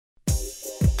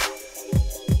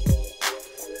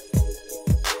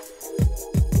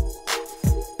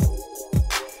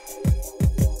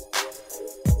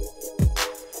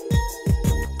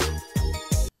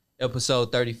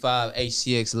Episode 35,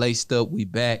 HCX Laced Up. We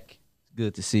back.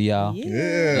 Good to see y'all.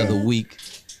 Yeah. Another week.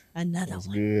 Another That's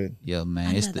one. good. Yeah,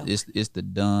 man. It's the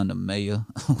Don, the mayor,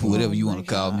 whatever you want to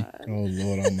call me. Oh,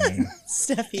 Lord, I'm man.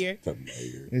 Steph here.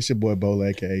 It's your boy, Bo,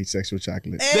 a.k.a. Sexual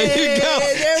Chocolate. There you go.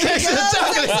 There we Sexual go.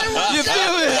 chocolate. You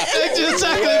feel me? Sexual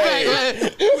chocolate back, man.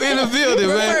 We in the building,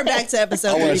 Refer man. back to episode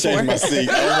I want to 34. change my seat.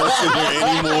 I don't want to sit here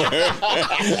anymore.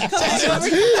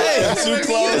 Hey, Too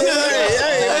close.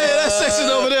 hey, that section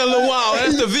over there a little wild.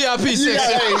 That's the VIP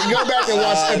section. Hey, go back and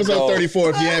watch episode 34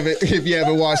 if you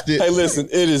haven't watched it. Hey, listen,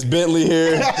 it is Bentley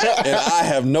here, and I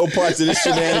have no parts of this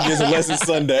shenanigans unless it's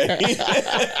Sunday. On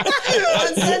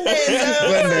Sundays.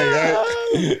 Sunday, right?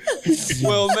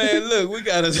 Well, man, look, we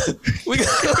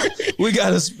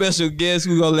got a special guest.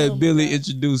 We're gonna let Billy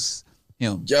introduce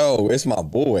him. Yo, it's my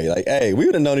boy. Like, hey, we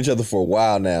would have known each other for a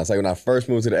while now. It's like when I first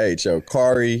moved to the H. Yo,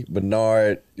 Kari,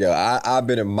 Bernard. Yo, I've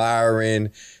been admiring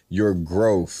your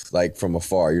growth, like, from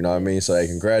afar. You know what I mean? So, like,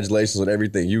 congratulations on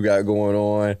everything you got going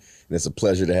on. And it's a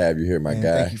pleasure to have you here, my Man,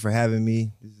 guy. Thank you for having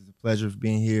me. This is a pleasure for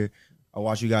being here. I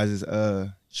watched you guys'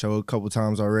 show a couple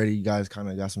times already. You guys kind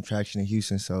of got some traction in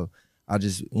Houston, so I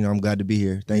just, I'm glad to be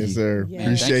here. Thank Yes, you. sir. Yeah. Man,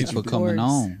 thank Appreciate you you. for coming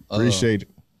on. Appreciate it.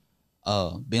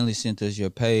 Bentley sent us your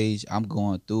page. I'm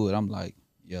going through it. I'm like,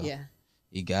 yo, Yeah.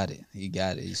 he got it. He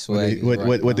got it. He What, swag.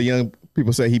 what the young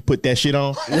people say, he put that shit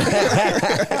on. The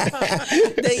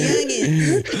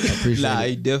youngin. I appreciate Nah, it.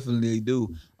 he definitely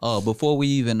do. Before we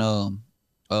even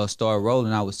start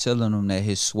rolling, I was telling him that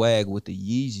his swag with the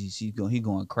Yeezys, he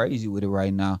going crazy with it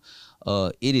right now.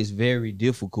 It is very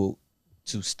difficult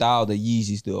to style the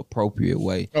Yeezys the appropriate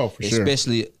way. Oh, for sure.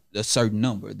 Especially the certain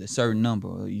number.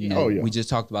 You know, Oh, yeah. we just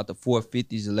talked about the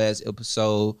 450s the last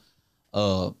episode.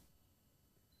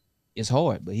 It's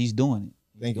hard, but he's doing it.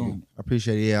 Thank doing you. I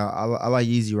appreciate it. Yeah, I like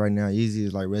Yeezy right now. Yeezy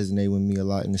is like resonating with me a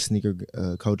lot in the sneaker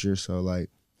culture. So like,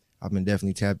 I've been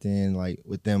definitely tapped in like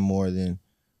with them more than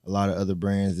a lot of other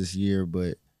brands this year.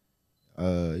 But I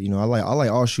like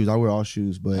all shoes. I wear all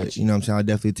shoes, but Gotcha. you know what I'm saying, I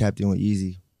definitely tapped in with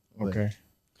Yeezy. Okay.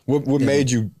 What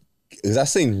made you, because I've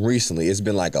seen recently, it's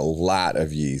been like a lot of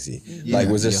Yeezy. Like,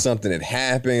 was there something that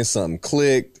happened, something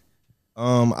clicked?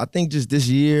 I think just this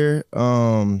year,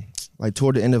 like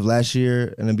toward the end of last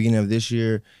year and the beginning of this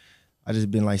year, I just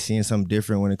been like seeing something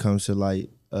different when it comes to like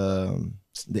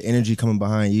the energy coming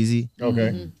behind Yeezy.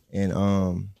 Okay.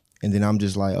 And then I'm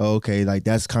just like, oh, okay, like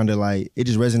that's kind of like, it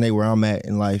just resonate where I'm at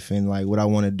in life and like what I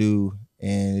want to do.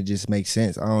 And it just makes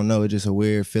sense. I don't know. It's just a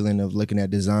weird feeling of looking at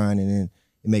design and then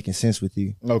it making sense with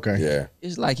you. Okay. Yeah.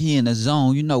 It's like he in the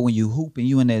zone. You know, when you hoop and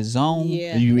you in that zone.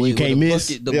 Yeah. You Where can't the miss.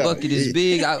 Bucket, the Yeah. bucket is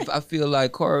big. I feel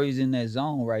like Corey's in that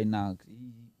zone right now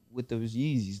with those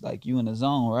Yeezys. Like you in the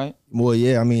zone, right? Well,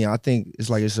 yeah, I mean, I think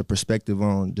it's like it's a perspective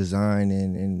on design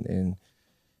and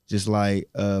just like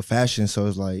fashion. So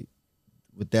it's like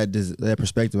with that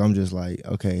perspective, I'm just like,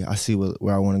 okay, I see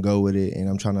where I want to go with it, and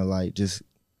I'm trying to like just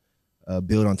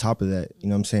build on top of that. You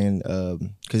know what I'm saying?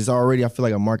 Because it's already, I feel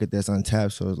like a market that's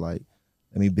untapped. So it's like,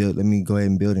 let me go ahead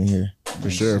and build in here. For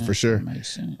sure. For sure.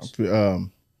 Makes sense.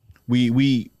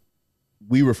 We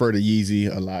refer to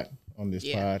Yeezy a lot on this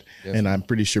pod, Definitely. and I'm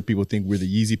pretty sure people think we're the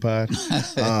Yeezy pod.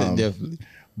 Definitely.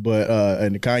 But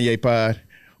and the Kanye pod.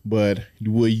 But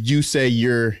would you say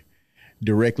you're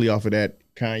directly off of that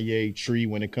Kanye tree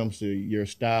when it comes to your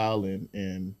style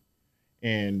and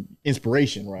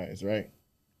inspiration rise, right?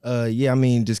 Yeah, I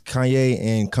mean, just Kanye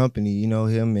and company, you know,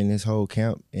 him and his whole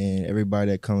camp and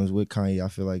everybody that comes with Kanye, I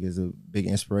feel like is a big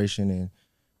inspiration and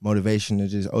motivation to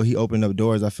just, he opened up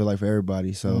doors, I feel like, for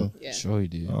everybody. So, Yeah. Sure he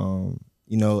did.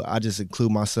 you know, I just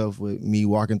include myself with me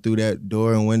walking through that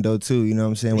door and window too, you know what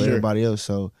I'm saying, with Sure. everybody else.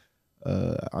 So,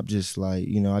 I'm just like,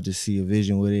 you know, I just see a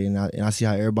vision with it and I see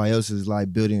how everybody else is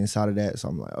like building inside of that. So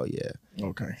I'm like, oh yeah.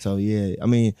 Okay. So yeah, I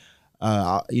mean,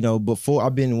 you know, before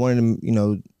I've been one of them, you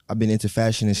know, I've been into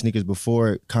fashion and sneakers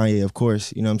before Kanye, of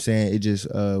course. You know what I'm saying? It just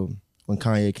when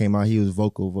Kanye came out, he was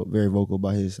very vocal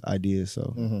about his ideas.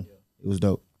 So it was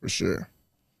dope. For sure.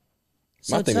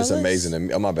 My thing tell is us- amazing to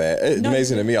me. Oh, my bad. It's No,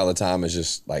 amazing you're to me all the time is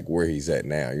just like where he's at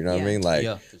now. You know what I Yeah. mean? Like,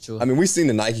 Yeah, for sure. I mean, we seen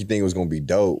the Nike thing was gonna be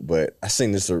dope, but I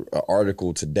seen this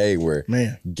article today where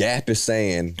Man. Gap is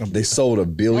saying they sold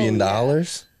 $1 billion.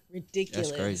 Ridiculous.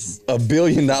 That's crazy. $1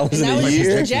 billion in That a was just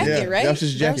year. the jacket, Yeah, right? that was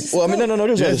his jacket. Well, I mean, no.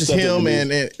 There's other That's just stuff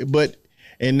that him, we-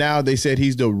 and now they said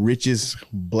he's the richest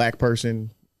black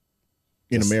person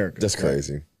in America. That's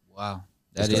crazy. Wow.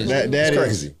 That's That is. crazy. That That's is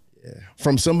crazy.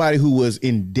 from somebody who was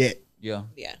in debt, Yeah.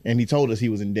 Yeah. and he told us he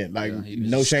was in debt. Like Yeah, he was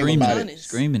no shame screaming about it. it. Honest.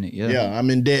 Screaming it. Yeah. Yeah, I'm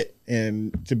in debt,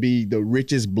 and to be the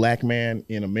richest black man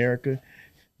in America,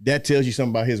 that tells you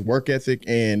something about his work ethic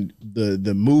and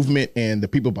the movement and the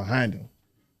people behind him.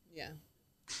 Yeah.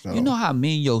 So, You know how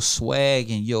mean your swag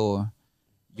and your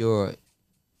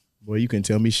boy, you can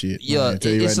tell me shit. yeah, I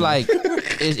tell you it's right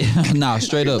like nah,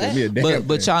 straight up. Give me a damn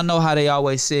But thing. y'all know how they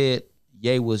always said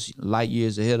Ye was light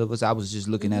years ahead of us. I was just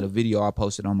looking at a video I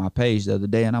posted on my page the other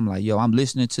day, and I'm like, yo, I'm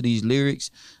listening to these lyrics.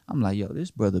 I'm like, yo,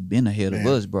 this brother been ahead of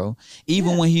us, bro.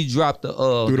 Even when he dropped the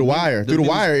Through the wire. Through the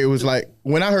wire, it was like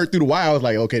when I heard Through the Wire, I was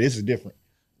like, okay, this is different.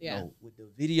 Yeah. with the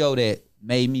video that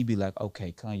made me be like,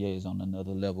 okay, Kanye is on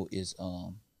another level is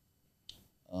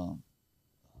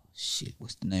shit,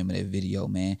 what's the name of that video,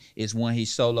 man? It's one he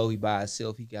solo, he by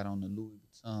himself, he got on the Louis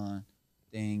Vuitton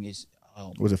thing. It's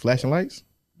Was it Flashing Lights?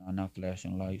 no, not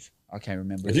Flashing Lights. I can't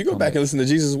remember. If you go back and listen to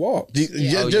Jesus Walk, Oh,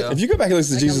 yeah. if you go back and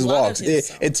listen to Like a Jesus lot of Walks,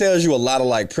 his it tells you a lot of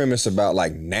like premise about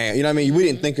like now. You know what I mean? We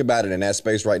didn't think about it in that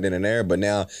space right then and there, but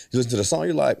now you listen to the song,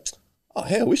 you're like, oh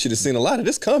hell, we should have seen a lot of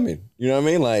this coming. You know what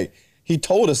I mean? Like he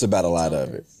told us about a lot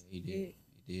of it. He did.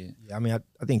 Yeah, I mean,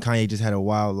 I think Kanye just had a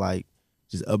wild like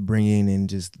just upbringing and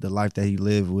just the life that he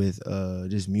lived with,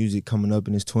 just music coming up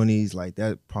in his 20s, like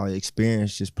that probably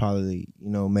experience just probably,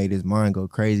 made his mind go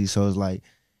crazy. So it's like,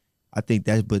 I think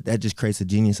but that just creates a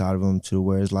genius out of him to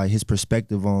where it's like his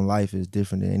perspective on life is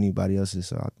different than anybody else's.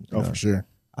 So For sure.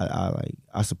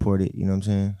 I support it. You know what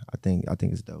I'm saying? I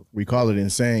think it's dope. We call it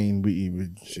insane.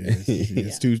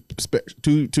 It's two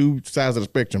sides of the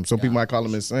spectrum. Some people might call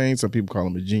him insane. Some people call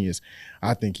him a genius.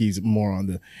 I think he's more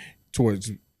on towards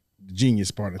the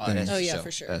genius part of things. Oh, yeah,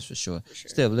 for sure. That's for sure.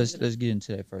 Steph, let's get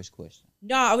into that first question.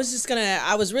 No, I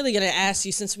was really gonna ask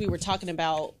you, since we were talking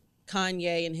about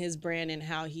Kanye and his brand and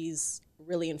how he's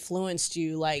really influenced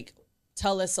you, like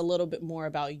tell us a little bit more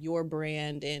about your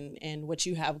brand and what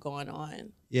you have going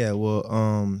on. Yeah, well,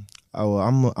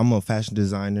 I'm a fashion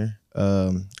designer.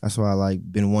 That's what I like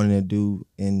been wanting to do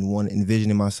and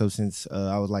envisioning myself since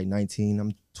I was like 19.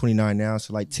 I'm 29 now,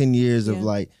 so like 10 years of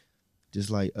like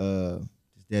just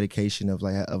dedication of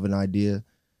an idea,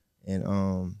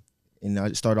 and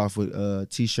I start off with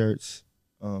t-shirts,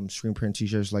 screen print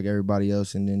t-shirts like everybody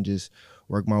else, and then just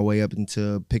work my way up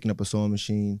into picking up a sewing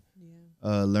machine,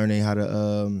 learning how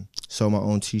to sew my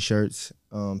own t-shirts,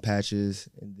 patches,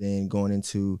 and then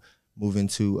moving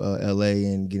to LA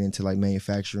and get into like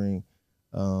manufacturing,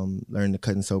 learn the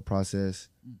cut and sew process,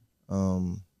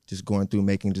 just going through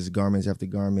making just garments after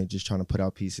garment, just trying to put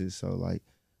out pieces. So like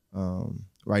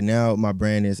right now my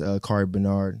brand is Kari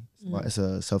Bernard. It's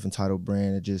a self-entitled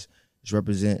brand. It just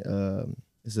represent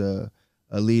it's a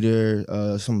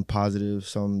leader, some positive,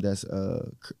 some that's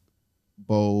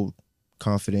bold,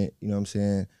 confident, you know what I'm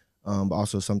saying? But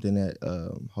also something that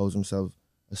holds himself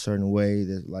a certain way,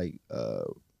 that like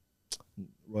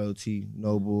royalty,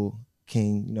 noble,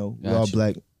 king,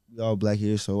 Gotcha. we all black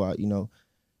here, so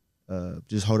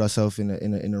just hold ourselves in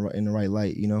the right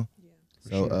light,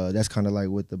 So that's kind of like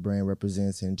what the brand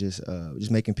represents, and just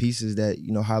making pieces that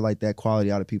highlight that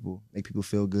quality out of people, make people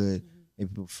feel good, make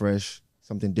people fresh,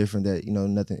 something different that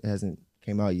nothing hasn't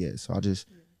came out yet. So I just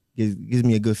gives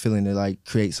me a good feeling to like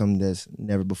create something that's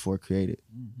never before created.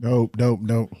 Dope.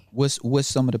 What's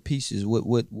some of the pieces?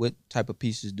 What type of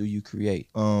pieces do you create?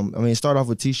 I mean, start off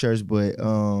with t-shirts, but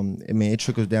it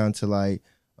trickles down to like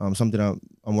something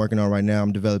I'm working on right now.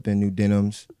 I'm developing new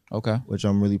denims, Okay. which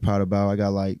I'm really proud about. I got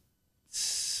like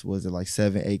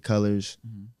 7-8 colors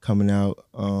coming out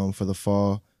for the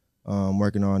fall.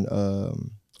 Working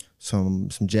on some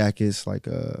jackets, like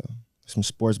some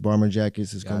sports bomber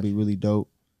jackets. It's gonna be really dope.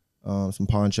 Some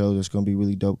ponchos. It's gonna be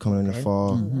really dope coming in the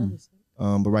fall.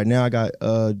 But right now I got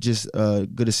just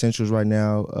good essentials right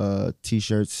now.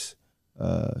 T-shirts,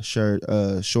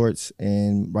 shorts,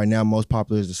 and right now most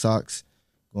popular is the socks.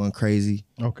 Going crazy.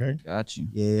 Okay. Got you.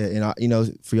 Yeah,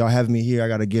 and for y'all having me here, I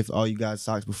got to gift all you guys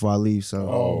socks before I leave.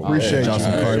 So Appreciate y'all you.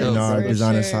 some Kari For Bernard sure.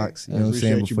 designer socks. You know what I'm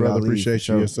saying? Appreciate you, Before y'all brother. leave, Appreciate for you.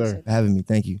 sure. Yes, sir. For having me.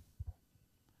 Thank you.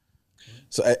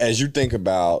 So as you think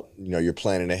about, you're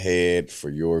planning ahead for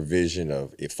your vision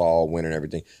of fall, winter, and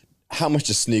everything, how much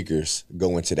do sneakers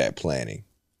go into that planning?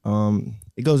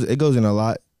 It goes in a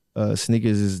lot.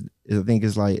 Sneakers I think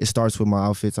it's like, it starts with my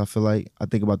outfits. I feel like I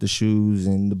think about the shoes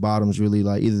and the bottoms, really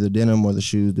like either the denim or the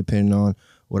shoes, depending on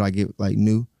what I get like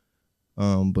new.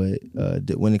 But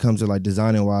when it comes to like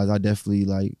designing wise, I definitely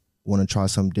like want to try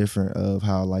something different of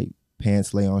how like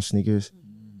pants lay on sneakers.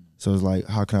 So it's like,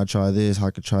 how can I try this? How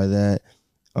can I try that?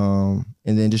 And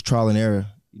then just trial and error,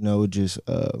 just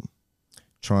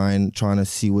trying to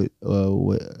see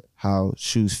how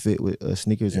shoes fit with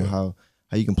sneakers and how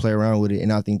you can play around with it.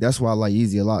 And I think that's why I like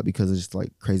Yeezy a lot, because it's just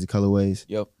like crazy colorways.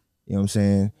 Yep. You know what I'm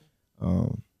saying?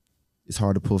 It's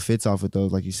hard to pull fits off with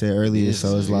those, like you said earlier.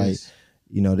 So it's like,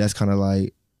 that's kind of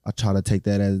like I try to take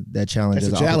that as that challenge That's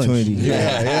as a an challenge. opportunity.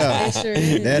 Yeah. It sure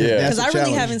is. That- Yeah. that's Because a I really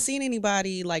challenge. haven't seen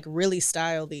anybody like really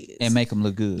style these. And make them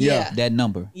look good. Yeah. That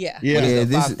number. yeah. Yeah. What is Yeah, it,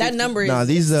 this- 550? That number is. Nah,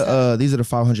 these is are the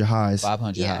 500 highs.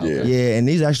 500 Yeah. high. Yeah. Okay. Yeah, and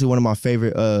these are actually one of my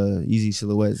favorite Yeezy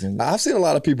silhouettes. And I've seen a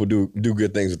lot of people do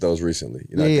good things with those recently.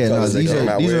 You know, yeah, the no, colors they these come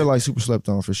out are with. like super slept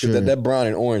on for sure. That brown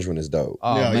and orange one is dope.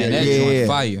 Oh Yeah, man, yeah, that yeah. joint Yeah.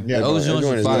 fire. Yeah, Those that joints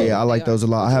joint are is fire. dope. yeah, I like those a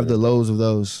lot. I have the lows of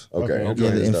those. Okay, Okay. that Yeah,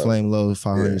 joint the is dope. inflamed lows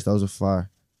 500s. Yeah. Those are fire.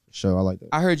 Sure, I like that.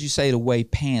 I heard you say the way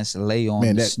pants lay on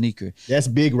Man, the that- sneaker. That's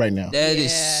big right now. That is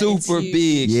Yeah, super it's huge.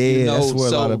 big. Yeah, you know, that's where a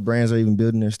so lot of brands are even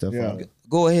building their stuff Yeah. on.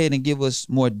 go ahead and give us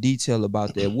more detail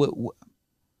about that.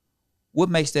 What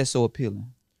makes that so appealing?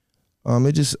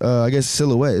 It just I guess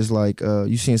silhouette is like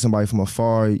you seeing somebody from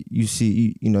afar, you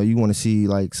see you know, you want to see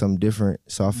like something different.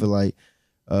 So I feel like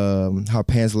how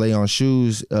pants lay on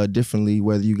shoes differently,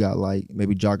 whether you got like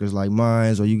maybe joggers like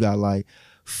mine, or you got like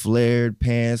flared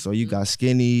pants, or you got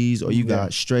skinnies, or you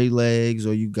got straight legs,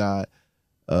 or you got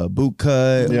boot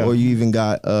cut, Yeah. or you even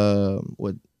got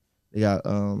what they got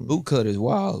Boot cut is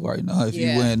wild right now. If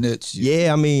Yeah. you wearing that shit.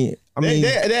 yeah, I mean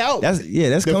They out. that's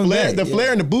the coming flare, back. the Yeah.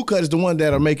 flare and the boot cut is the one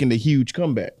that are making the huge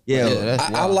comeback. Yeah, that's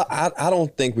wild. I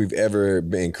don't think we've ever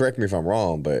been, correct me if I'm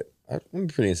wrong, but I'm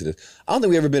pretty into this. I don't think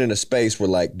we've ever been in a space where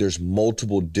like there's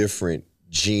multiple different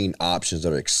jean options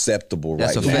that are acceptable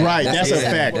That's right a now. fact. Right, that's a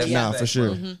acceptable, fact. yeah. nah, for sure.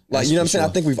 Like, you know what I'm saying? I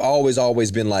think we've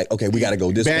always been like, okay, we got to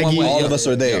go this Baggy, way. All yeah. of us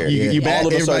are there. You all back-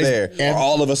 of us are there. everybody's- Or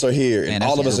all of us are here. Man, And that's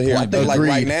all of a us are good here. I point, think like Agreed.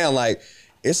 right now, like,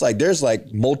 it's like there's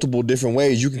like multiple different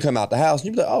ways you can come out the house and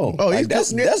you be like, oh, Oh, like, he's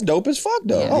that's dope as fuck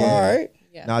though. Yeah. Oh, all right.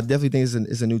 Yeah. Now I definitely think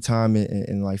it's a new time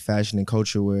in like fashion and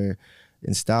culture where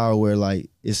in style where like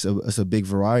it's a big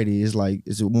variety. It's like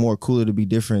it's more cooler to be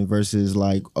different versus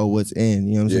like what's in.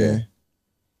 You know what I'm Yeah. saying?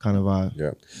 Kind of vibe.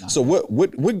 Yeah. So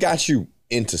what got you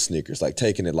into sneakers? Like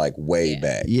taking it like way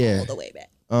back. Yeah. All the way back.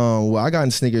 Well, I got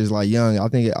into sneakers like young. I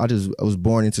think I was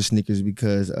born into sneakers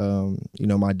because you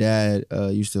know, my dad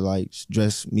used to like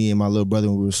dress me and my little brother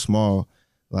when we were small,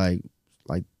 like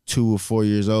 2 or 4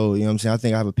 years old. You know what I'm saying? I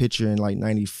think I have a picture in like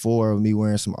 '94 of me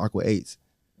wearing some Aqua 8s.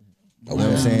 You know what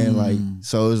I'm saying? Like,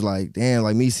 so it was like, damn,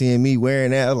 like me seeing me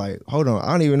wearing that, I was like, hold on,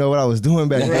 I don't even know what I was doing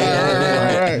back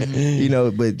then. Right. You know,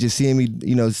 but just seeing me,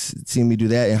 you know, seeing me do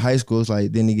that in high school, it's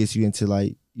like, then it gets you into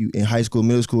like, you in high school,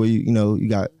 middle school, you know, you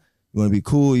want to be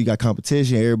cool, you got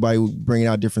competition, everybody bringing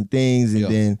out different things, and Yeah.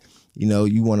 then, you know,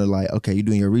 you want to like, okay, you're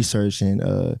doing your research and,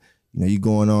 you know, you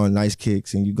going on Nice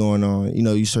Kicks and you going on, you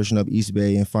know, you searching up East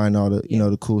Bay and find all the, you know,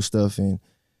 the cool stuff. And,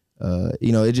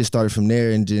 you know, it just started from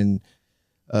there. And then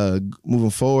moving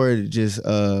forward, it just,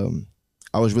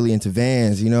 I was really into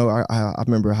Vans. You know, I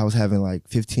remember I was having like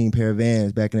 15 pair of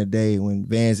Vans back in the day when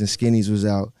Vans and Skinnies was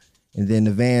out. And then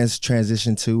the Vans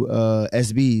transitioned to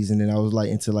SBs. And then I was like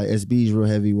into like SBs real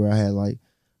heavy where I had like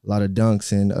a lot of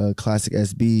Dunks and classic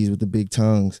SBs with the big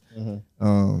tongues.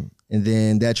 And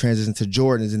then that transitioned to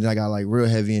Jordans, and then I got like real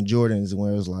heavy in Jordans,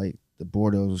 where it was like the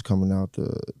Bordeaux was coming out,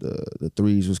 the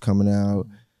threes was coming out,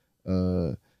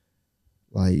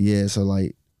 like yeah. So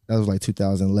like that was like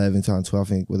 2011, 2012. I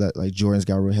think with that, like Jordans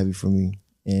got real heavy for me,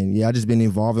 and yeah, I just been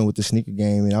evolving with the sneaker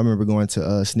game. And I remember going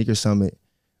to Sneaker Summit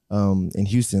in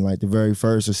Houston, like the very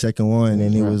first or second one,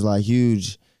 and it was like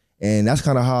huge. And that's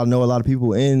kind of how I know a lot of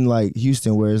people in like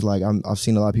Houston, where it's like I've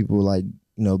seen a lot of people like,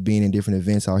 you know, being in different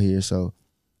events out here. So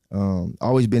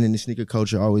always been in the sneaker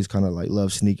culture, always kind of like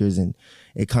love sneakers, and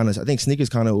it kind of, I think sneakers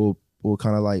kind of will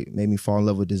kind of like made me fall in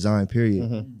love with design, period.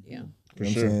 Yeah. You know what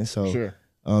I'm saying? So Sure.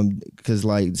 because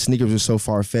like sneakers are so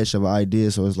far fetched of an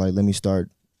idea, so it's like let me start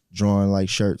drawing like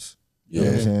shirts. You know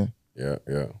what I'm saying?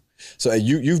 Yeah. So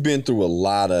you've been through a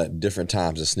lot of different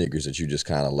times of sneakers that you just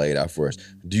kind of laid out for us.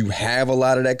 Do you have a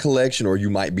lot of that collection, or you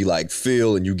might be like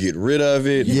Phil and you get rid of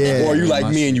it? Yeah. Or are you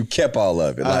like me and you kept all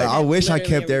of it? Like, I wish I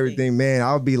Literally kept everything, man.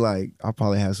 I'll be like, I'll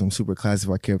probably have some super class if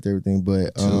I kept everything.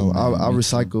 But I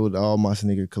recycled all my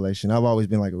sneaker collection. I've always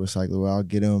been like a recycler where I'll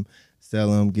get them, sell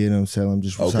them, get them, sell them,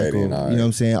 just recycle. Okay, then, all You right. know what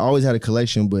I'm saying? I always had a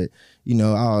collection, but you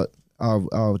know,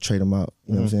 I'll trade them out.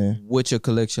 You know what I'm saying? What's your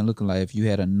collection looking like? If you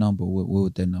had a number, what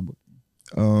would that number be?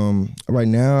 Right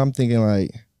now I'm thinking like,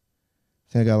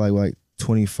 I think I got like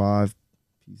 25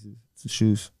 pieces of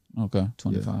shoes. Okay,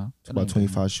 25. It's about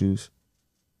 25 shoes.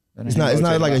 That It's ain't- not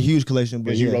rotate like a them out. huge collection, but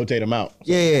Because yeah. you rotate them out.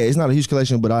 Yeah, it's not a huge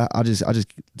collection, but I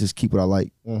just keep what I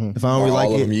like. If I don't are really like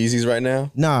all of it, them Yeezys right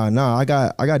now? Nah. I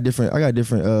got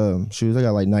different shoes. I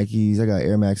got like Nikes. I got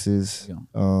Air Maxes. Yeah.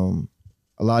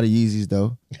 A lot of Yeezys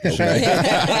though. Okay.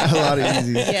 A lot of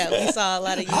Yeezys. Yeah, we saw a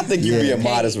lot of. I think you're Yeah. being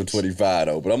modest with 25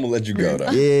 though, but I'm gonna let you go though.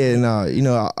 Yeah, no, you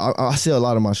know, I sell a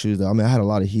lot of my shoes though. I mean, I had a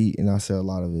lot of heat, and I sell a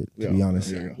lot of it. To be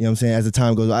honest, yeah. you know what I'm saying. As the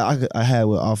time goes, I had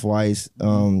with Off Whites,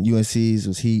 UNC's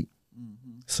was heat.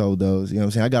 Sold those. You know what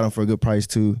I'm saying. I got them for a good price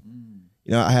too.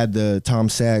 You know, I had the Tom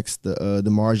Sachs, the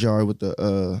Marjar with the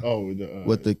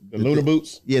with the Lunar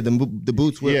boots. Yeah, the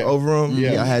boots with Yeah. over them.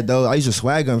 Yeah. Yeah, I had those. I used to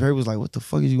swag them. Everybody was like, "What the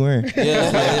fuck is you wearing?"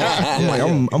 Yeah. I'm like,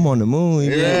 I'm on the moon.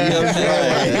 You know what I'm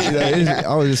saying? Like, you know,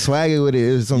 I was just swagging with it.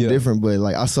 It was something different, but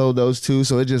like I sold those too.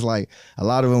 So it's just like a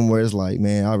lot of them where it's like,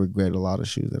 man, I regret a lot of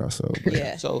shoes that I sold. But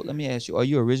Yeah. So let me ask you: are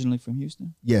you originally from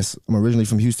Houston? yes, I'm originally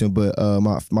from Houston, but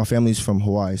my family's from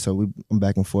Hawaii, so I'm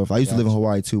back and forth. I used to live in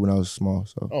Hawaii too when I was small.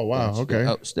 So Oh wow. Okay.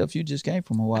 Oh, Steph, you just came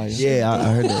from Hawaii. yeah,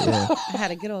 I heard that. Yeah, I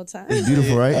had a good old time. it's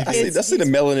beautiful, right? I see the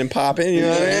melanin popping. You know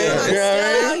what I mean?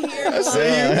 I'm You know what I still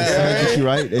mean? out here. I see you. It'll get you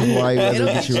right. That Hawaii weather It'll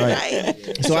get you get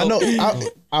right. So I know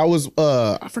I was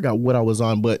I forgot what I was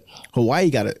on, but Hawaii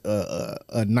got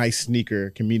a nice sneaker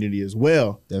community as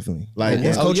well. Definitely. Like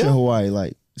It's Oh, culture yeah? in Hawaii.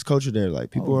 Like it's culture there.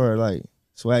 Like people are like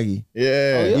swaggy.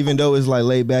 yeah. Even though it's like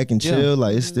laid back and Yeah. chill,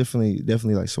 like it's definitely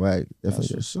like swag.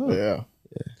 Definitely. That's there. what's up.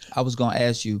 Yeah. I was gonna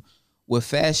ask you, with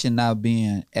fashion not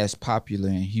being as popular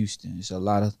in Houston, it's a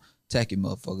lot of tacky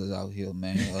motherfuckers out here,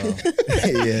 man.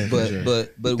 Yeah. for But sure.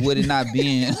 but with it not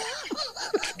being,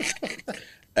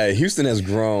 Hey, Houston has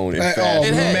grown in Oh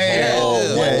fashion. man.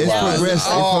 Oh, yeah, it's wow. progressed.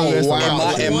 Oh, It's progressed a wow.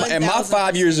 lot. And my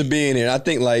 5 years of being here, I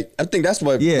think that's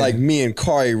what Yeah. like me and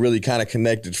Kari really kind of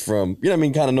connected from, you know what I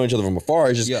mean, kind of knowing each other from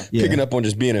afar. It's just Yeah. picking Yeah. up on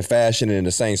just being in fashion and in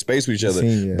the same space with each other.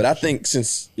 Same, yeah. But I think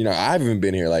since, you know, I've even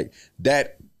been here, like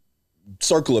that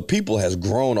circle of people has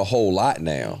grown a whole lot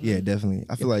now. Yeah, definitely.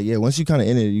 I feel like once you kind of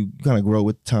in it, you kind of grow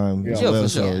with time as Yeah, well. for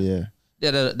So sure. yeah.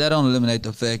 that don't eliminate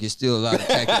the fact it's still a lot of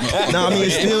tacky motherfuckers. No, I mean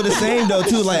it's still the same though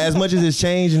too. Like as much as it's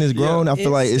changed and it's grown, I feel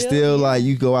It's like it's still still here. like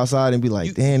you go outside and be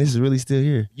like, damn, this is really still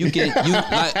here. You can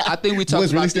like I think we talked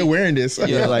Was about really still this- wearing this.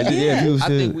 Yeah, Like people I still.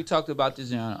 think we talked about this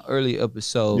in an early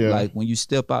episode. Yeah. Like when you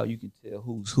step out, you can tell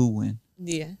who's who and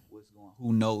Yeah.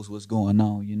 who knows what's going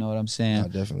on. You know what I'm saying? No,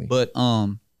 definitely. But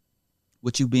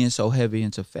with you being so heavy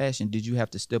into fashion, did you have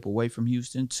to step away from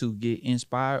Houston to get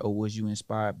inspired, or was you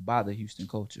inspired by the Houston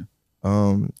culture?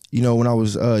 You know, when I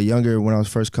was younger, when I was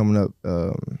first coming up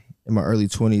in my early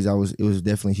 20s, it was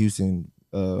definitely Houston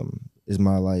is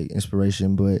my like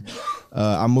inspiration. But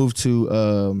I moved to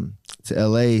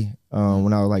LA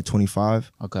when I was like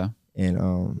 25, Okay.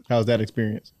 and How's that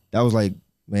experience? that was like,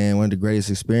 man, one of the greatest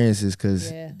experiences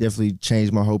because Yeah. definitely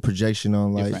changed my whole projection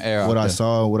on like Different era what out I there.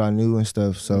 saw, what I knew and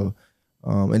stuff. So,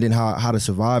 and then how to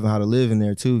survive and how to live in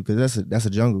there too, because that's a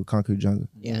jungle, concrete jungle.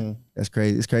 Yeah. That's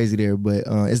crazy. It's crazy there, but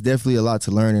it's definitely a lot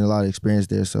to learn and a lot of experience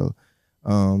there. So,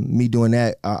 me doing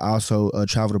that, I also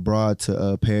traveled abroad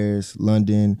to Paris,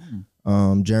 London,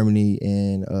 Germany,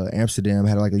 and Amsterdam.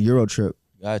 Had like a Euro trip,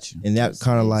 Got you. and that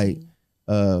kind of like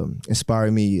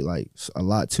inspired me like a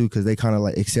lot too, because they kind of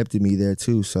like accepted me there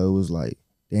too. So it was like,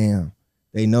 damn,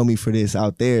 they know me for this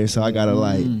out there. So I gotta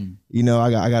like, you know, I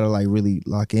gotta like really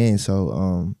lock in.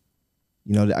 So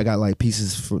you know, I got like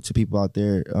pieces to people out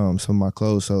there, some of my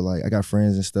clothes. So like I got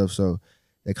friends and stuff. So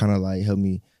that kind of like helped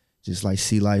me just like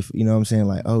see life. You know what I'm saying?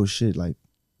 Like, oh shit, like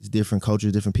it's different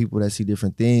cultures, different people that see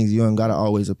different things. You don't gotta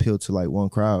always appeal to like one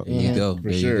crowd. There you go. For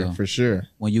There you sure. go. For sure.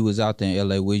 When you was out there in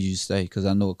LA, where you stay? Because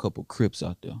I know a couple Crips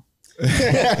out there. I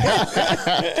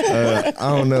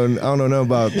don't know nothing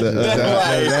about the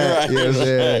that. You know what I'm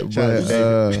saying?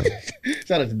 But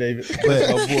Shout out to David.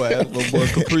 my boy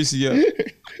Capricia.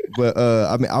 But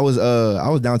I mean, I was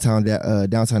downtown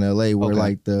LA where Okay.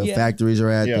 like the Yeah. factories are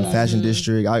at, Yeah. the fashion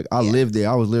district. I lived there.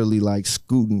 I was literally like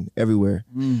scooting everywhere.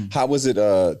 How was it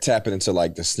tapping into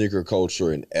like the sneaker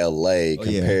culture in LA Oh,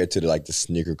 yeah. compared to like the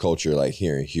sneaker culture like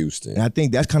here in Houston? And I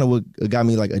think that's kind of what got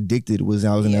me like addicted was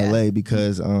I was in Yeah. LA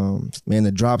because man,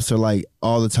 the drops are like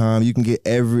all the time. You can get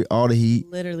all the heat.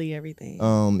 Literally everything.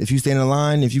 If you stand in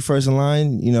line, if you first in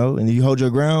line, you know, and you hold your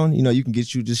ground, you know, you can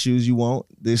get you the shoes you want,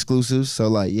 the exclusives. So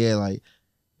like, yeah, like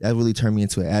that really turned me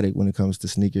into an addict when it comes to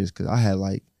sneakers because I had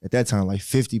like at that time like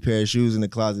 50 pair of shoes in the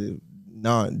closet.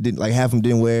 Didn't like half of them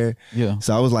didn't wear. Yeah.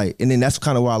 So I was like, and then that's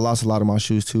kind of where I lost a lot of my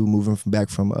shoes too, moving back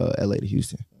from LA to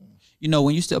Houston. You know,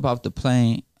 when you step off the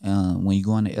plane, when you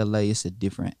go into LA, it's a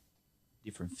different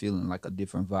feeling, like a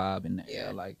different vibe in the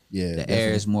air. Like Yeah, the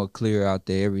air is more clear out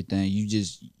there. Everything you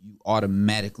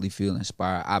automatically feel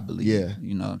inspired. I believe. Yeah.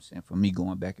 You know what I'm saying? For me,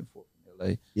 going back and forth from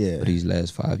LA Yeah. for these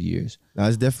last 5 years. Now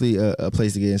it's definitely a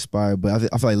place to get inspired, but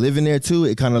I feel like living there too.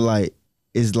 It kind of like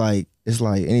it's like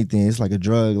anything. It's like a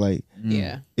drug. Like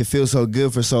Yeah. it feels so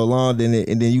good for so long, and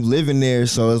then you live in there,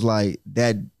 so it's like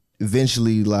that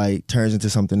eventually like turns into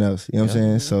something else. You know what I'm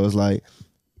saying? So it's like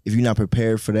if you're not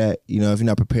prepared for that, you know, if you're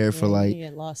not prepared for like, you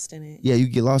get lost in it. yeah, you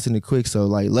get lost in it quick. So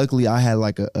like, luckily, I had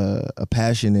like a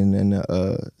passion and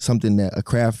something that a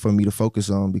craft for me to focus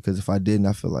on, because if I didn't,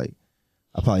 I feel like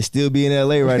I'd probably still be in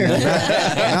LA right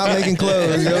now, not making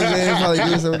clothes. You know what I'm saying? Probably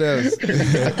doing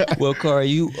something else. Well, Corey,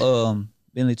 you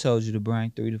Bentley told you to bring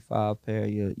 3 to 5 pair of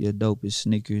your dopest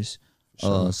sneakers.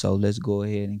 So let's go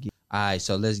ahead and get. All right,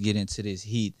 so let's get into this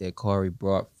heat that Corey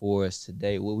brought for us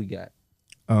today. What we got?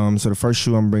 So the first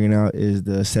shoe I'm bringing out is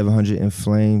the 700 in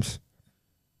Flames.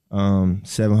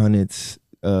 700s.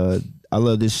 I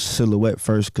love this silhouette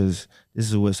first because this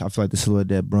is what I feel like the silhouette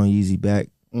that brought Yeezy back.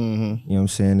 Mm-hmm. You know what I'm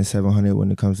saying? The 700 when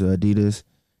it comes to Adidas.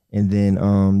 And then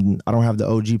I don't have the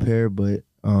OG pair, but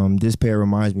this pair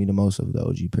reminds me the most of the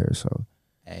OG pair. So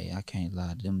Hey, I can't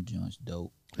lie, them joints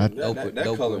dope. That Doper-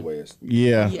 colorway is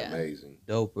Yeah. Yeah. amazing.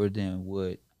 Doper than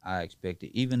what I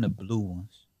expected. Even the blue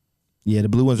ones. yeah, the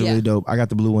blue ones are Yeah. really dope. I got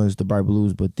the blue ones, the bright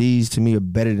blues, but these to me are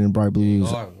better than bright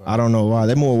blues. are, bro. I don't know why.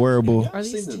 They're more wearable. Are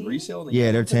these the tan? resale?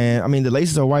 Yeah, they're tan. I mean, the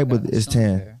laces are white, but it's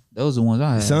tan. Those are the ones I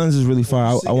The had. Suns is really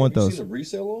fire. I want You those. seen the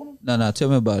resale on them? No, tell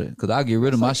me about it, cause I'll get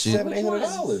rid of my shit.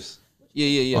 $700-800.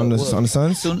 Yeah. On the Well, on the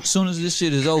Suns. soon as this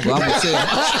shit is over, I'm gonna sell.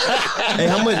 Hey,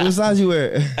 how much? What size you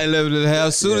wear?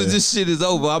 11.5. Soon as this shit is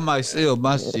over, I might sell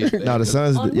my shit. No, the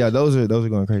Suns. Yeah, those are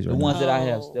going crazy The right now. ones that I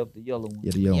have, Oh. Steph, the yellow ones.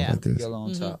 Yeah, the yellow Yeah. ones like The this. yellow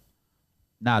on top.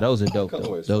 Nah, those are dope. Colorway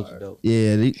Though. is Those fire. are dope.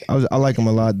 Yeah, I like them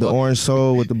a lot. The orange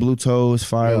sole with the blue toes,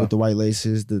 fire Yeah. with the white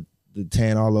laces, the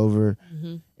tan all over,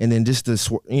 Mm-hmm. and then just the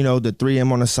the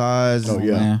 3M on the sides. Oh,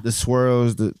 yeah. Man. the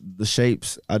swirls, the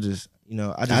shapes. I They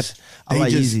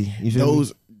like just- easy. You feel me?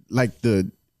 Those like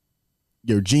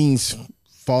your jeans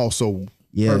fall so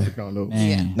Yeah. perfect on those.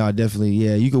 Man. No, definitely.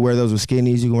 Yeah, you can wear those with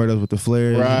skinnies. You can wear those with the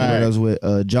flares. You can Right. wear those with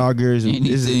joggers.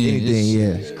 Anything. Yeah.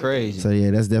 It's crazy. So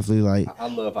yeah, that's definitely like. I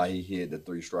love how he hid the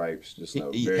 3 stripes. Just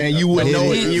so He- very And you would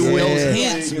know it. You would Yeah. Those know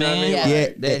hints, You know what I man. mean? Yeah. Yeah.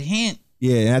 That hint.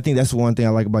 Yeah, and I think that's one thing I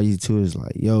like about you too is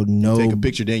like, yo, Take a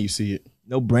picture, then you see it.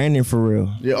 no branding for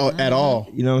real. Yeah, at all.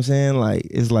 You know what I'm saying? Like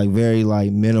it's like very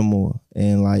like minimal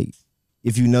and like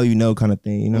if you know kind of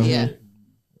thing. You know? Yeah.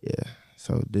 Yeah.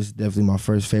 So this is definitely my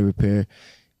first favorite pair.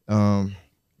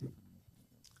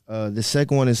 The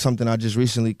second one is something I just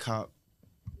recently caught.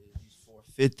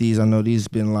 These 450s. I know these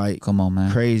been like Come on,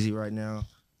 man. crazy right now,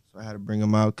 so I had to bring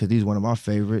them out because these one of my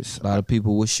favorites. A lot of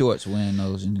people with shorts wearing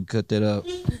those, and you cut that up.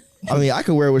 I mean, I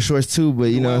could wear it with shorts too, but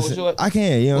you know, wear what with I'm saying? shorts? I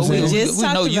can. You know what Well, I'm we saying? just we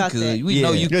know talked you about could. that. We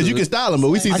know Yeah. you Because you could. can style them, but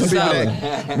we see I some can people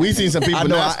style that we seen some people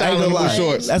not styling them with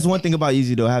shorts. That's one thing about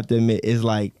Yeezy though. I have to admit, is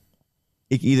like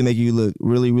it can either make you look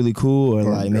really, really cool or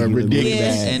like make you look really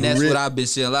ridiculous. bad. And that's what I've been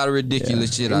seeing. A lot of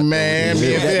ridiculous shit out Man, there.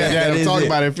 me and Fed that had is talk it.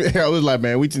 about it. I was like,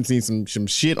 man, we just seen some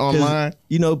shit online.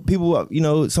 You know, people. You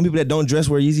know, some people that don't dress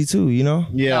wear Yeezy too. You know.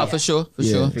 Yeah, Nah, for sure.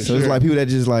 Yeah. For So sure. it's like people that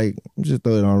just like just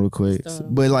throw it on real quick. Just throw it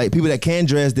on. But like people that can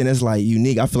dress, then it's like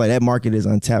unique. I feel like that market is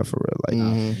untapped for real.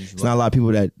 Like it's not a lot of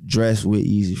people that dress with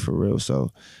Yeezy for real. So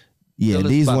yeah, Tell us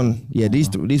these about one, them. yeah, these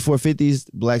 450s,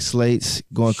 black slates,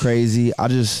 going crazy. I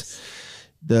just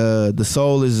the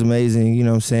sole is amazing. You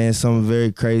know what I'm saying? Some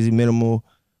very crazy, minimal,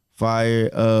 fire.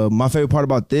 My favorite part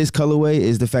about this colorway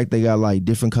is the fact they got like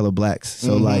different color blacks.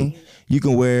 So like you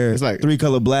can wear It's like- 3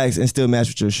 color blacks and still match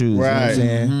with your shoes. You know what I'm Right.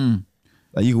 saying? Mhm.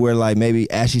 Like you can wear like maybe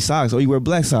ashy socks or you wear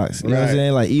black socks. You know what I'm Right.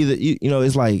 saying? Like either you know,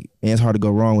 it's like man, it's hard to go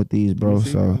wrong with these, bro.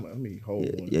 So Let me hold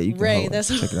one. yeah, you can Ray, hold it. that's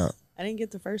check it out. I didn't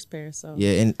get the first pair, so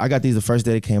Yeah, and I got these the first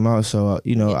day it came out, so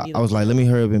you know Yeah, I was like, let me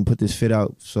hurry up and put this fit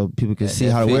out so people can see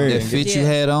That how to fit- wear That it. fit you Yeah.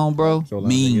 had on, bro. So loud,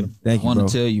 Mean. Thank you, I want bro.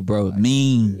 to tell you, bro.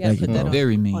 Mean. you gotta Thank put you, that bro.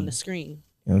 Very on mean. the screen. You know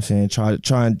what I'm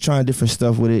saying? Trying different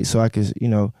stuff with it so I can, you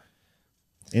know,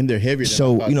 And they're heavier. Than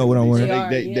So, I thought you know they what would I'm be. wearing. So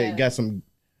They They are, got some.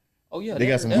 Oh yeah, They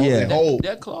got some holes that hold.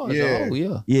 That clause. Yeah. Oh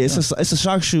yeah. yeah, it's a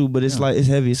shock shoe, but it's like it's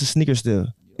heavy. It's a sneaker still,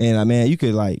 and man, you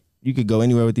could go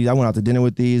anywhere with these. I went out to dinner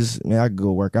with these. Man, I could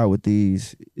go work out with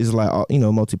these. It's like you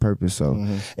know, multi-purpose. So,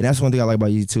 and that's one thing I like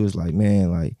about you too. Is like,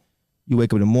 man, like you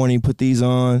wake up in the morning, put these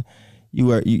on. You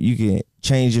can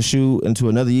change your shoe into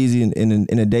another Yeezy in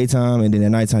the daytime, and then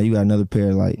at nighttime you got another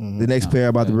pair. Like the next pair I'm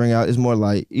about to bring out is more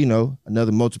like you know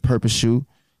another multi-purpose shoe.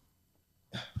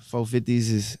 450s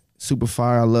is super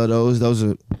fire. I love those. Those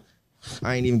are.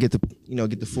 I ain't even get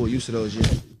the full use of those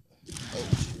yet.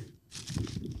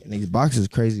 And these boxes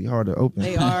crazy hard to open.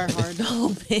 They are hard to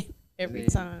open every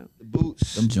time. The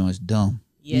boots. Them joints dumb.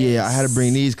 Yeah, I had to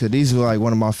bring these because these were like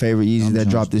one of my favorite Yeezys Them that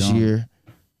joints dropped this dumb. year.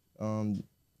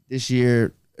 This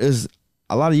year is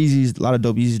a lot of Yeezys, a lot of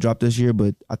dope Yeezys dropped this year,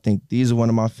 but I think these are one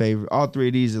of my favorite. All three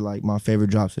of these are like my favorite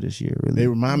drops of this year. Really, They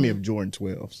remind me of Jordan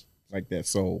 12s, like that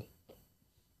soul.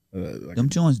 Like Them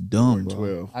joints dumb, Jordan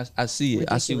bro. 12. I see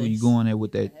it. I see where you Ridiculous. going there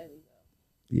with that.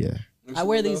 yeah. I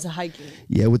wear these to hiking.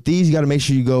 Yeah, with these, you got to make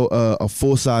sure you go a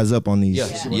full size up on these.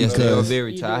 Yes, Yeah. yes, they are Because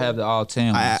very tight. I have the all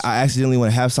tan I ones. accidentally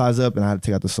went half size up and I had to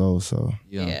take out the sole. So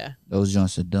Yeah. Those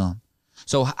joints are dumb.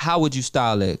 So how would you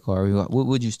style that, Corey? What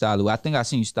would you style it with? I think I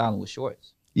seen you styling with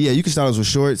shorts. yeah, you can start us with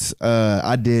shorts.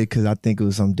 I did because I think it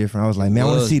was something different. I was like, man, I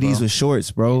want to was, see these bro. with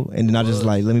shorts, bro. And then I just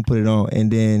like, let me put it on.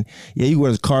 And then yeah, you can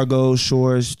wear the cargo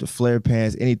shorts, the flare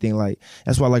pants, anything like.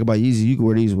 That's what I like about Yeezy. You can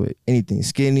wear these with anything,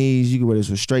 skinnies. You can wear this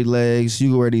with straight legs. You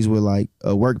can wear these with like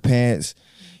work pants.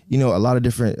 You know, a lot of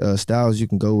different styles you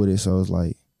can go with it. So it's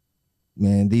like,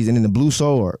 man, these and then the blue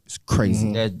sole are it's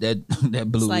crazy. That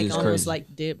blue It's like is almost crazy.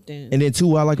 like dipped in. And then too,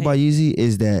 what I like about Yeezy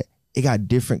is that it got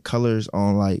different colors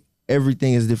on like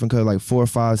everything is different color, like 4,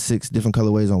 5, 6 different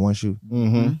colorways on one shoe.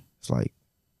 Mm-hmm. It's like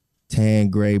tan,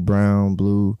 gray, brown,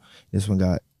 blue. This one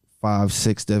got 5,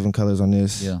 6 different colors on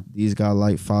this. Yeah. These got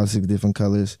like 5, 6 different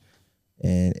colors,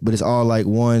 but it's all like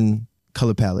one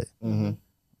color palette. Mm-hmm.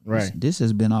 Right. This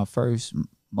has been our first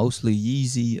mostly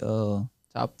Yeezy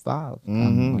top 5.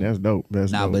 Mm-hmm. That's dope.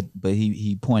 That's Nah, dope. but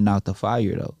he pointing out the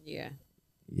fire though. Yeah.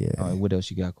 Yeah. All right, what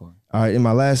else you got, Corey? All right, in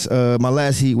my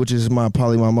last heat, which is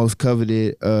probably my most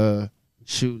coveted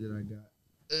shoe that I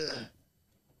got.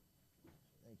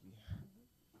 Thank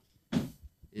you.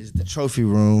 Is the Trophy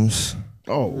Rooms.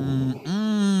 Oh,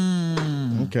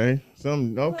 okay.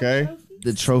 Okay.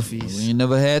 The trophies. We ain't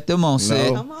never had them on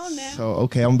set. Come on now. So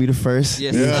okay, I'm gonna be the first.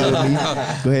 Yes.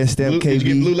 Go ahead and stamp Blue, KB. did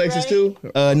you get blue laces too?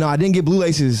 No, I didn't get blue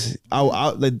laces.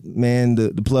 Man,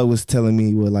 the plug was telling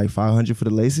me what like $500 for the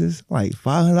laces. Like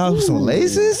 $500 for some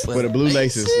laces For the blue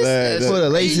laces. for the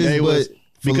laces, They was, but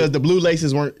because the blue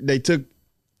laces weren't.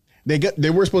 They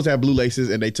were supposed to have blue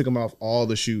laces and they took them off all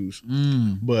the shoes.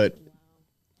 But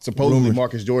supposedly Rumor.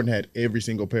 Marcus Jordan had every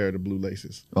single pair of the blue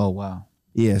laces. Oh wow.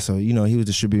 yeah, so he was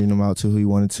distributing them out to who he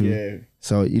wanted to. Yeah.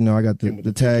 So I got Came with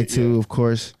the the tag ticket, too, yeah. of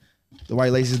course. The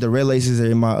white laces, the red laces are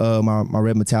in my my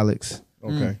red metallics.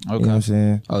 Okay. You Okay. know what I'm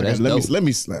saying? Oh, that's let dope.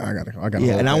 me. I gotta. Yeah,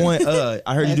 hold and I that. want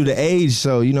I heard you do the age,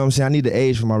 so you know what I'm saying? I need the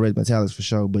age for my red metallics for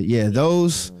sure. But yeah,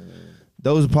 those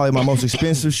are probably my most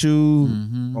expensive shoe,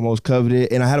 my most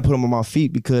coveted, and I had to put them on my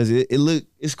feet because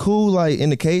it's cool like in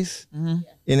the case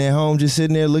and at home just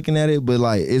sitting there looking at it, but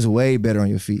like it's way better on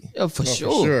your feet. Yeah, for for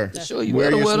sure. sure. For sure. You Wear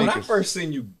better your wear them. When I first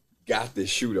seen you got this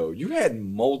shoe though, you had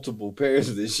multiple pairs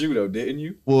of this shoe though, didn't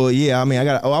you? Well, yeah, I mean,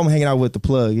 I'm hanging out with the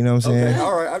plug, you know what I'm saying? Okay,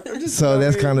 all right. I'm just, So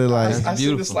that's kinda like- I seen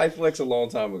Beautiful. the slight flex a long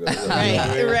time ago.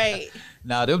 Right. Right.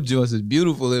 Nah, them joints is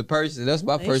beautiful in person. That's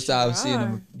my They first sure time seeing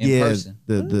them in Yeah, person.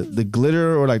 the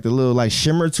glitter or like the little like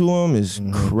shimmer to them is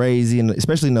crazy, and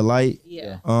especially in the light.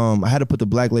 Yeah. I had to put the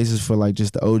black laces for like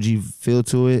just the OG feel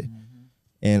to it,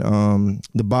 and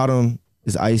the bottom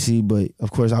is icy, but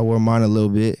of course I wore mine a little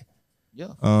bit. Yeah.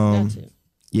 That's it.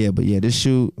 Yeah, but yeah, this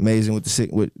shoe amazing with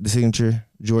the signature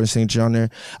Jordan signature on there.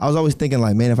 I was always thinking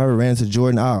like, man, if I ever ran into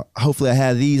Jordan, hopefully I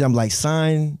had these. I'm like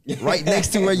sign right next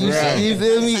to where you Right. you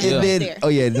feel me? Yeah. And then There. oh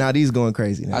yeah, now these going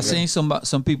crazy. Now. I seen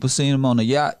some people seeing them on the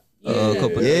yacht a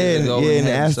couple Yeah, days ago. and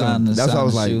had asked signed them. the- That's what I signed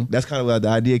was the like. shoe. That's kind of where the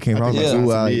idea came from. I was Yeah. like, ooh,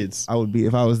 Some I mids. would be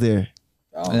if I was there.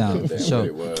 I don't Yeah, know for damn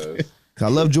sure. what it was. Cause I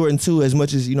love Jordan too, as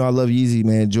much as I love Yeezy,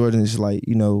 man. Jordan is like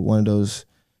one of those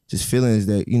just feelings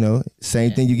that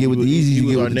same thing you get with the Yeezys, He you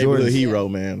was get our with the neighborhood Jordans. hero,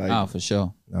 man. Like Oh, for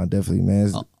sure. No, definitely, man.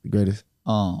 It's the greatest.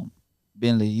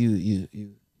 Bentley, you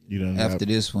you done after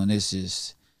this one, it's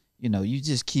just you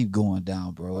just keep going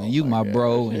down, bro. And you my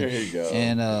bro, There you go.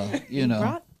 and you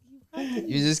Brought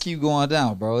you just keep going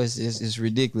down, bro. It's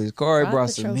ridiculous. Corey brought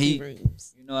the some trophy heat.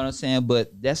 rooms. You know what I'm saying?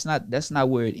 But that's not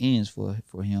where it ends for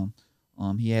him.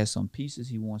 He has some pieces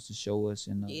he wants to show us,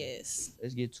 and Yes.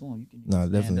 let's get to him. You can No,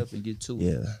 stand definitely. up and get to it.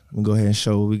 Yeah, I'm gonna go ahead and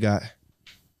show what we got.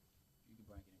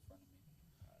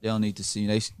 They don't need to see.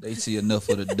 They see enough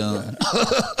of the done.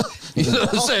 You know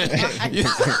what I'm saying?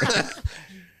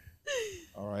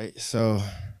 All right, so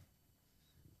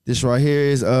this right here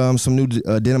is some new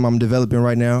denim I'm developing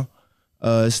right now.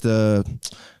 It's the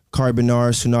Carri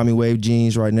Bernard Tsunami Wave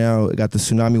jeans right now. It got the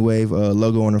Tsunami Wave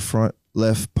logo on the front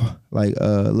left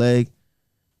leg.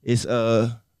 It's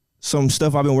some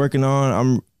stuff I've been working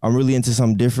on. I'm really into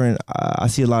something different. I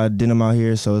see a lot of denim out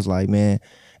here, so it's like, man,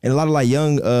 and a lot of like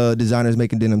young designers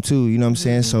making denim too. You know what I'm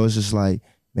saying? So it's just like,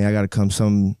 man, I gotta come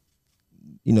something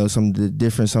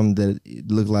different, something that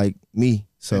look like me.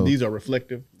 So and these are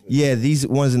reflective. yeah, these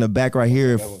ones in the back right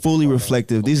here are fully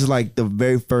reflective. These are like the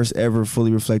very first ever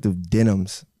fully reflective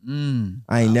denims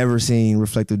I ain't never seen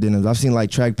reflective denims. I've seen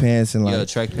like track pants and like Yeah,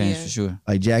 track pants Yeah. for sure.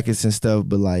 like jackets and stuff,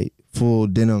 but like full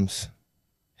denims,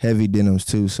 heavy denims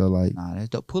too. So like, Nah, that's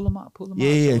dope. Pull them out. Pull them Yeah,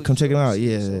 out. yeah, Show come check 'em show out,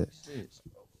 see yeah. show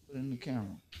Put it in the camera.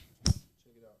 check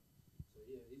it out. So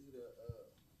yeah, these are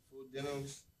the full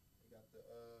denims. They got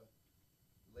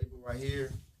the label right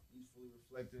here. These fully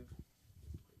reflective.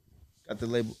 Got the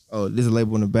label. Oh, there's a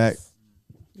label in the back.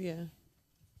 Yeah.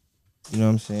 You know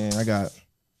what I'm saying? I got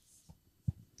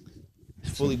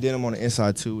fully denim on the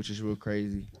inside too, which is real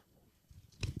crazy.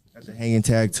 Got the hanging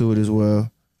tag to it as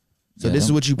well. So Yeah, this is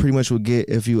them- what you pretty much would get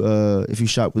if you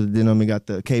shop with the denim. It got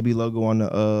the KB logo on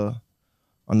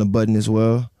the button as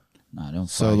well. Nah, them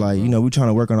So fire, like, bro. you know, we're trying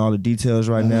to work on all the details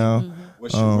right now.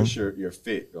 What's your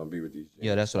fit gonna be with these?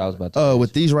 Yeah, that's what I was about to say.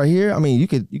 With these right here, I mean, you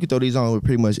could throw these on with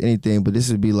pretty much anything, but this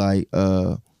would be like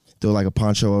throw like a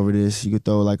poncho over this. You could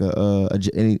throw like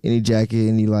any jacket,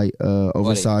 any like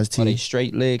oversized Are they tee.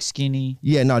 straight leg, skinny?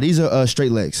 Yeah, no, these are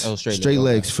straight legs. Oh, straight leg,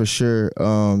 legs okay. for sure.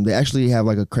 They actually have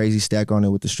like a crazy stack on it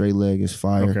with the straight leg. It's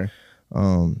fire.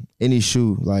 Okay. Any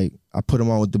shoe, like I put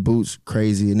them on with the boots,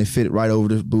 crazy, and they fit right over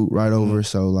the boot, right over.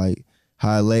 So like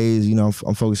how it lays, you know,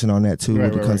 I'm focusing on that too Right,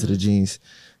 when it comes to the jeans.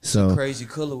 So Crazy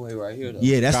colorway right here, though.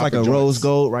 yeah, that's Copper like a joints. rose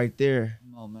gold right there.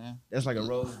 Come on, man. That's like a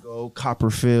rose gold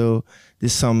copper fill.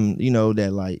 This some, you know,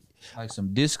 that like, Like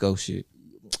some disco shit.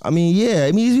 I mean, yeah,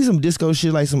 I mean, it's be some disco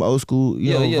shit, like some old school,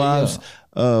 you know, vibes.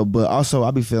 But also I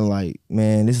be feeling like,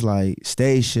 man, this like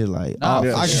stage shit. Like, Nah,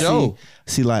 I for can sure.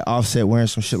 see like Offset wearing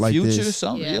some shit like Future or this.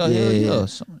 something. Yeah. Yeah, Yeah.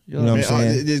 Some, You know what I'm Man,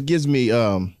 saying? this gives me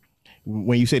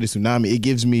when you say the tsunami, it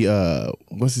gives me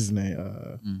what's his name?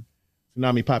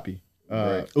 Tsunami Poppy.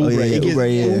 Oh, Ubre. yeah, It gives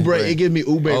Ubre, yeah. Ubre. It gives me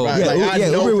Ubre Oh, vibes. yeah, Like, I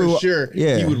know Ubre for will- sure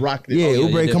yeah. he would rock this. Yeah, yeah,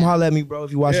 Ubre, yeah. come holler at me, bro.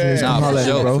 If you watching this, Yeah. come Nah, holler for at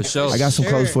me, sure, bro. for sure. I got some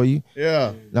clothes for you.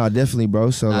 Yeah. No, definitely, bro.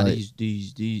 So Now like,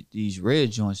 these red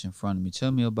joints in front of me.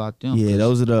 Tell me about them. yeah, 'cause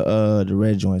those are the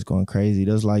red joints going crazy.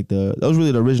 Those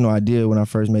really the original idea when I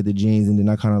first made the jeans, and then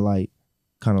I kind of like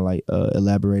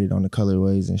elaborated on the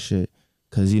colorways and shit.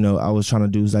 Cause you know I was trying to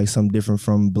do like something different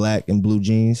from black and blue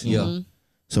jeans. Yeah.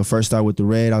 So first start with the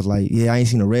red. I was like, yeah, I ain't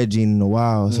seen a red jean in a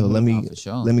while. So let me Nah, for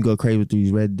sure. let me go crazy with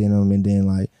these red denim, and then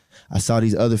like I saw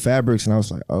these other fabrics, and I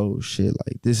was like, oh shit,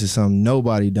 like this is something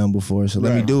nobody done before. So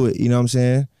let me Right. do it. You know what I'm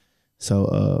saying?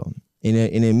 So and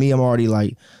in me, I'm already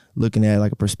like looking at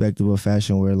like a perspective of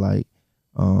fashion where like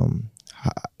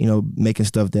you know, making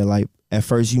stuff that like at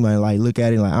first you might like look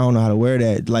at it like I don't know how to wear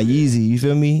that, like Yeezy, you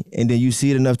feel me? And then you see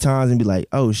it enough times and be like,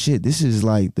 oh shit, this is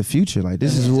like the future. Like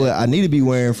this is what I need to be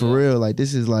wearing for real. Like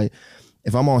this is like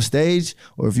if I'm on stage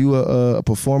or if you a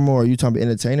performer or you talking about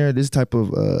entertainer, this type of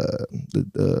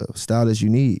the style that you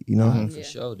need, you know? For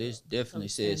sure. This definitely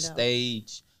Something says stand out.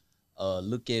 stage.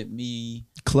 Look at me.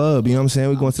 Club, you know what I'm saying?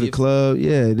 We going to the different. club.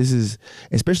 Yeah, this is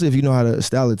especially if you know how to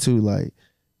style it too. Like,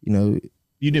 you know,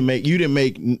 You didn't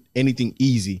make anything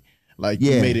easy. Like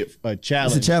Yeah. you made it a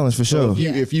challenge. it's a challenge for So sure.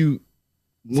 if you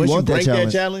once you want that break that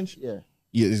challenge. challenge, Yeah.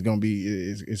 it's gonna be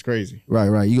it's crazy.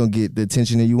 Right. You're gonna get the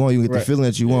attention that you want. You get the Right. feeling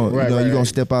that you want. Right, you know, right, you're gonna right.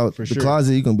 step out For the sure.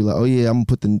 closet. You're gonna be like, oh yeah, I'm gonna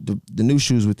put the new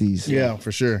shoes with these. Yeah,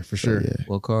 for sure. Yeah.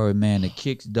 Well, Corey, man, the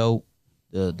kicks dope.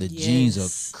 The jeans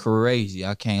Yes. are crazy.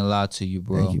 I can't lie to you,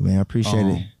 bro. Thank you, man. I appreciate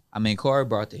it. I mean, Corey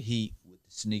brought the heat with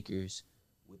the sneakers,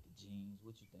 with the jeans.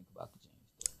 What you think about the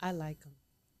jeans? I like them.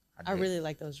 I dig really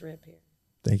like those red pairs.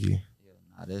 Thank you.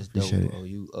 Nah, that's Appreciate dope, bro.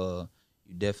 You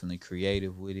definitely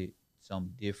creative with it.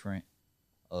 Something different.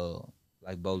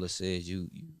 Like Bola says, you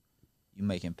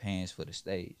making pants for the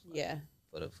stage. Like, Yeah.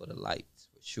 For the lights,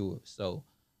 for sure. So,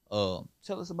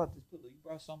 tell us about this pillow. You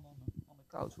brought something on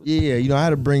the couch. With you. Yeah, you know, I had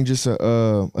to bring just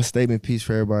a statement piece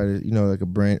for everybody. You know, like a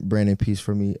branding piece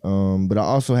for me. But I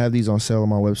also have these on sale on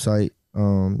my website.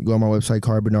 You go on my website,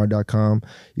 CarBernard.com.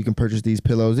 You can purchase these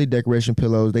pillows. They decoration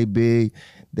pillows. They big.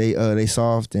 They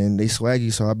soft and they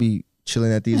swaggy. So I'll be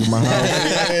chilling at these in my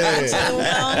house.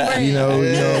 You know what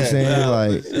I'm saying?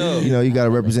 Like, you know, you gotta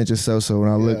represent yourself. So when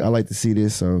I look, I like to see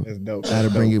this. So That's dope. I had to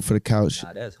bring it for the couch.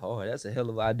 Nah, that's hard. That's a hell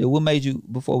of an idea. What made you,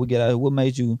 before we get out of here, what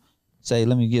made you say,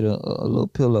 let me get a little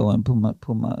pillow and put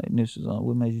my initials on?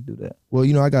 What made you do that? Well,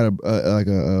 you know, I got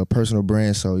a personal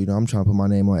brand, so you know, I'm trying to put my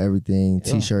name on everything: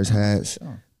 Yeah. t-shirts, hats,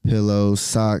 Sure. pillows,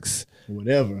 socks,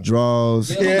 Whatever.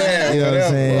 draws. Yeah, You know what I'm whatever.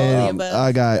 saying? But-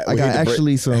 I got We hate to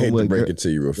actually break, some. I hate to what, break gir- it to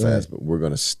you real Go ahead. fast, but we're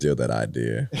gonna steal that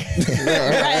idea.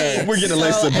 Right. We're getting a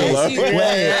list of as pillows. you- Well,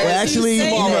 as you actually,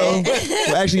 say you know, that-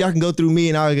 well, actually, y'all can go through me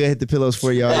and I'll go hit the pillows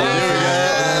for y'all.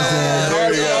 There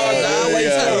we go.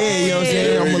 Yeah, you know what I'm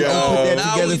saying? I'm gonna put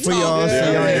that together for y'all, so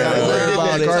y'all ain't gotta worry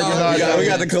about it. We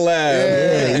got the collab.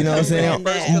 Yeah, you know what I'm saying?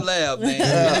 First collab, man.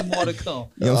 There's more to come.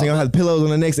 You know what I'm saying? I'll have pillows on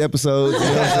the next episode. You know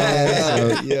what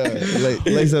I'm saying? So,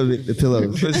 yeah, lace up the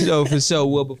pillows. For sure, for sure.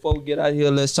 Well, before we get out of here,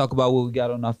 let's talk about what we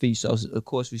got on our feet. So, of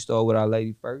course, we start with our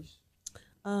lady first.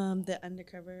 The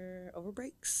undercover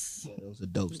overbreaks. Those are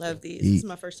dope. Love Stuff. these. This is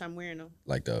my first time wearing them.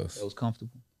 Like those. Those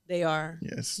comfortable. They are.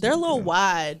 Yes. They're a little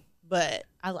wide, but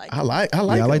I like. I like Yeah, I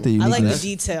like the I like the uniqueness.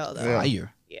 detail though.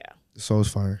 Fire. Yeah. The soul's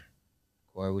fire.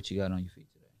 Corey, what you got on your feet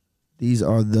today? These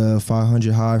are the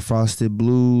 500 high frosted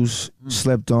blues.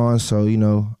 Slept on, so you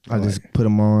know I just put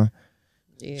them on.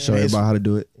 Yeah. Show everybody how to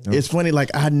do it. You know? It's funny,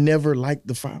 like I never liked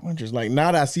the 500s. Like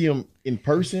now that I see them in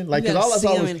person, like You because gotta all I see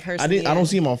saw 'em was in person, I didn't. I yeah. don't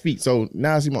see them on feet. So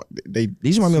now I see them. They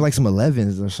These remind me of like some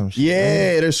 11s or some shit.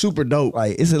 yeah, they're super dope.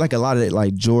 Like it's like a lot of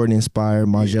like Jordan inspired,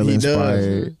 Margiela He does.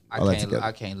 inspired. All that I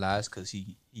together. can't lie. It's because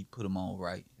he put them on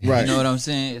right. Right. You know what I'm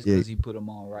saying? It's Yeah. because he put them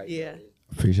on right. Yeah.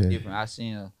 Appreciate it. Different. I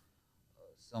seen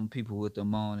some people with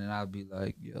them on, and I'd be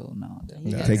like, "Yo, no, that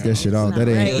Yeah. Take that shit off. It's not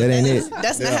That ain't right. that ain't it.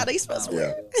 That's not how they supposed to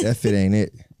wear. That fit ain't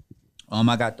it.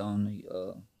 I got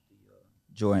the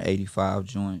Jordan 85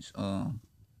 joints.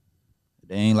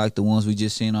 They ain't like the ones we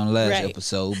just seen on the last Right.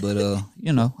 episode, but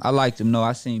you know, I liked them. No,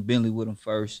 I seen Bentley with them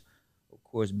first. Of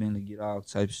course, Bentley get all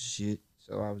types of shit,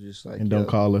 so I was just like, And don't yo.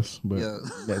 call us, but Yeah.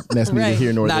 that's neither Right.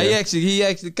 here nor Nah, there. he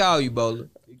actually called you, Bowler.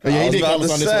 Oh, yeah, I he was did about call us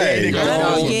to on this. say, He did call us I on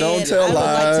don't this. get don't it. tell I would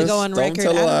like to go lies. on Don't record.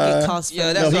 tell I don't lies. get calls for Yeah,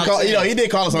 that. that's No, he what I'm called. saying. He did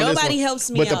call us on this Nobody one.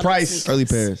 helps me But the out. price, Early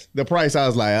Paris. the price, I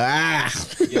was like, ah.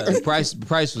 Yeah, the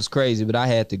price was crazy, but I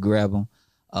had to grab them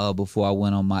before I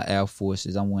went on my Air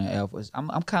Forces. I'm wearing Air Forces. I'm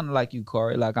kind of like you,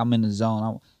 Corey. Like I'm in the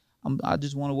zone. I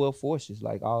just want to wear Forces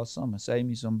like all summer. Save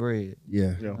me some bread.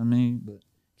 Yeah. Yeah. I mean, but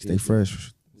Stay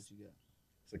fresh.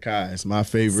 Sakai is my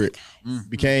favorite. Mm.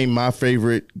 Became my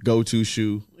favorite go-to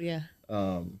shoe. Yeah.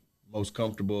 Most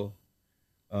comfortable.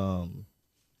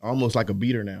 Almost like a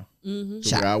beater now. Mm-hmm.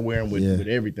 To where I wear them with, Yeah. with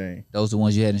everything. those the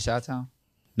ones you had in Chi-Town?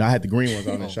 No, I had the green ones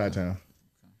on in Chi-Town.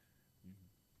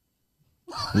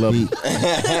 Love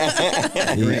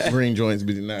it. Green joints,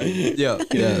 but nice. Yeah,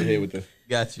 Yeah, with the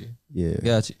got you. Yeah.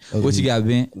 Got you. What you got,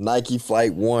 Ben? Nike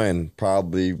Flight 1,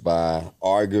 probably by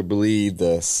arguably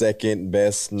the second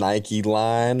best Nike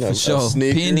line of sure.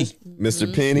 sneakers. Penny.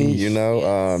 Mr. Penny, you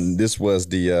know. This was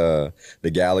the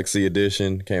Galaxy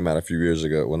edition, came out a few years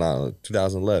ago. Well, not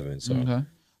 2011. So Okay.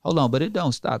 Hold on, but it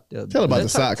don't stop there. Tell about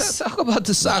Let's the socks. Talk about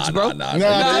the socks, bro. nah, No,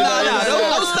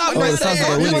 don't stop right the socks there.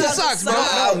 are Give me winning. the socks, bro.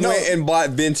 I went and bought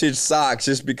vintage socks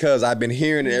just because I've been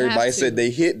hearing that You everybody have to. said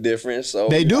they hit different. So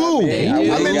They do. I mean, I do.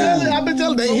 went and got- I've been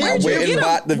telling they I hit went you. and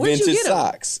bought the Where'd you vintage get 'em?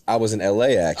 socks. I was in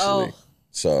LA actually. Oh.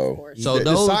 So So The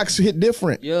those socks hit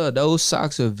different. yeah, those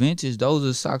socks are vintage. Those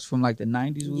are socks from like the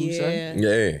 90s, we would say. Yeah.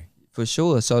 yeah. For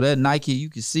sure. So that Nike, you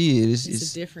can see it. It's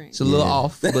It's a different. It's a little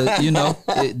off, but you know,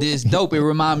 it's dope. It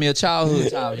remind me of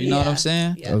childhood times. You know what I'm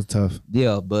saying? Yeah. That was tough.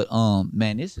 Yeah, but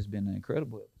man, this has been an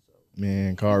incredible episode.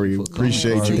 Man, Kari, For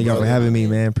appreciate coming. you. Thank y'all for brother. having me,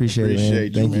 man. Appreciate it, man. Appreciate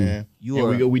you, Thank you. man. You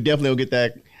And are- we definitely will get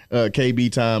that KB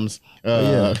times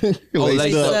laced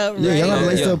laced up. up, Yeah, y'all right? gonna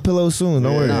lace Yeah. up pillows soon.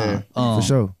 Don't worry. Yeah. For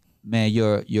sure. Man,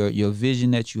 your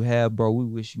vision that you have, bro. We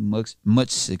wish you much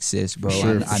success, bro.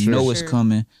 sure, I for know sure. it's Sure.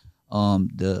 coming.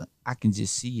 I can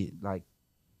just see it. Like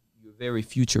you're very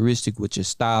futuristic with your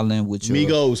styling, with your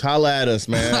Migos, holla at us,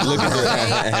 man. Look at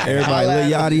this. Everybody,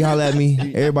 Lil Yachty, holla at me.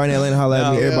 Everybody in Atlanta, holla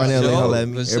at me. No, Everybody in for LA, holla sure, at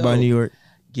me. for Everybody in New York.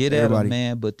 get at 'em, Everybody.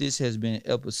 man. But this has been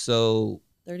episode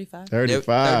 35.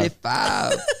 35.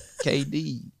 35.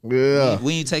 KD. Yeah.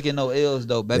 We ain't taking no L's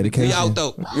though, baby. We Dedication. out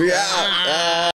though. We out.